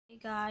Hey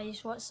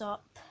guys, what's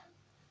up?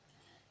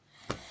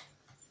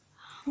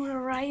 We're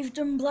arrived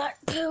in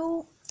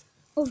Blackpool.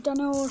 We've done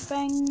all our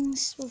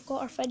things. We've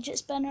got our fidget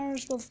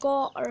spinners. We've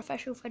got our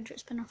official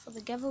fidget spinner for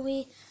the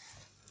giveaway.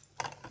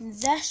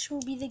 This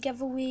will be the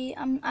giveaway.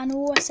 I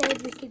know I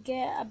said we could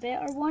get a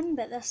better one,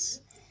 but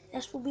this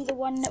will be the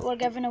one that we're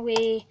giving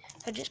away,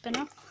 fidget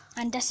spinner.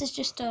 And this is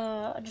just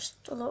a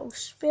little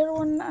spare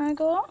one that I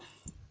got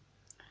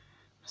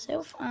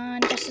myself.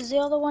 And this is the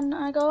other one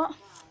that I got.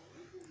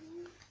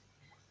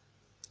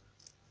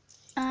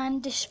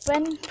 And they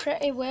spin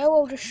pretty well.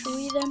 I'll just show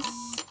you them.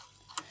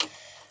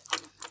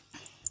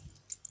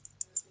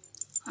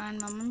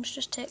 And my mum's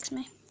just texted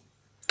me.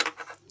 I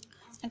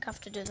think I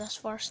have to do this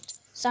first.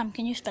 Sam,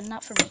 can you spin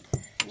that for me?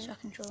 So I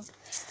can show them.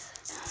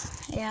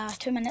 Yeah,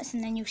 2 minutes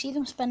and then you'll see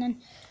them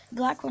spinning. The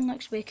black one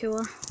looks way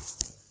cooler.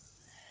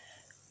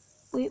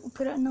 Wait, we'll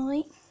put it in the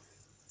light.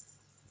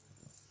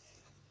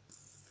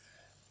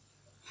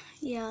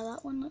 Yeah,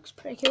 that one looks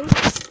pretty cool.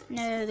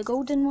 Now the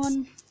golden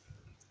one.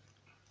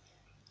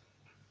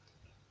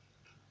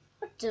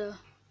 What the?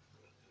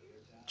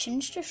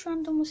 Tunes just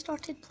randomly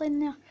started playing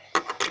there.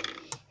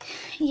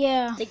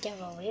 Yeah. The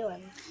giveaway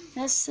one.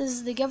 This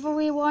is the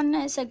giveaway one.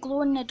 It's a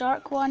glow in the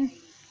dark one.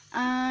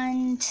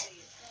 And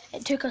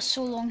it took us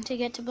so long to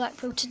get to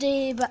Blackpool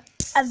today, but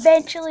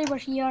eventually we're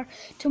here.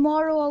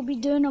 Tomorrow I'll be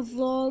doing a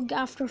vlog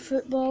after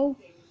football.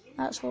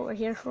 That's what we're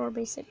here for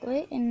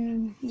basically.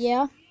 And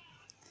yeah,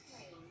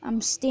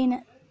 I'm staying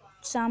at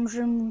Sam's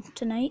room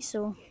tonight,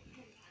 so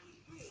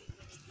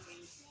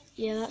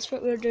yeah, that's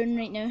what we're doing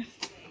right now.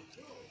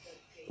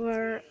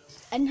 We're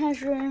in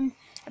his room,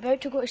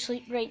 about to go to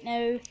sleep right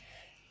now,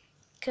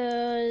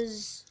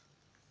 because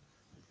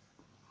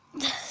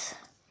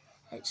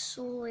it's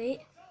so late.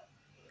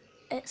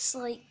 It's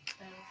like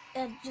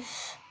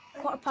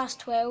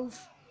 12:15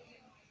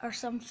 or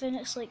something.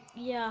 It's like,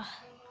 yeah.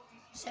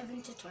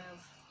 7 to 12.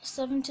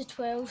 7 to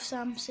 12,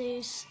 Sam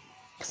says.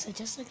 So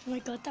just look at my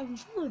goddamn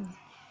phone.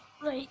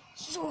 Right,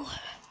 so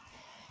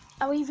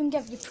I'll even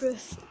give you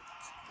proof.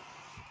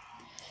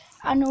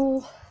 I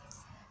know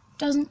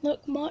doesn't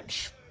look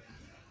much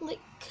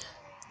like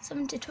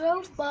 7 to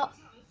 12, but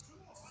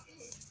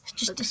it's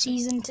just a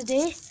season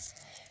today.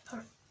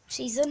 Or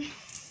season.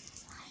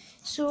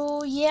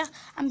 So yeah,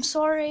 I'm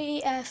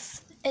sorry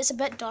if it's a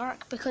bit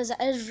dark because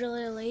it is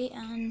really late,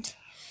 and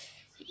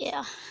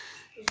yeah.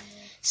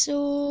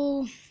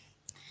 So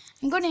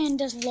I'm gonna end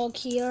this vlog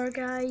here,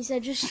 guys. I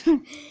just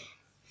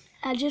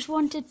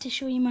wanted to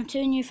show you my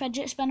 2 new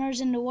fidget spinners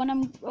and the one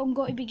I'm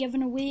going to be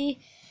giving away.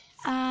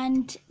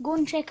 And go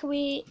and check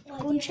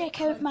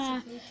out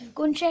my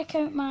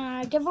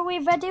giveaway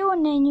video,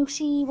 and then you'll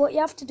see what you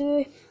have to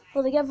do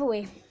for the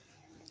giveaway.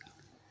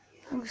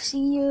 I'll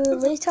see you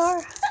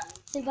later.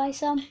 Say bye,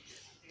 Sam.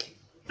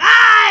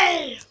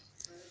 Bye!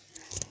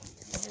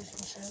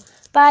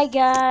 Bye,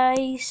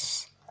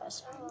 guys.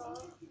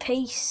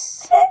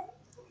 Peace.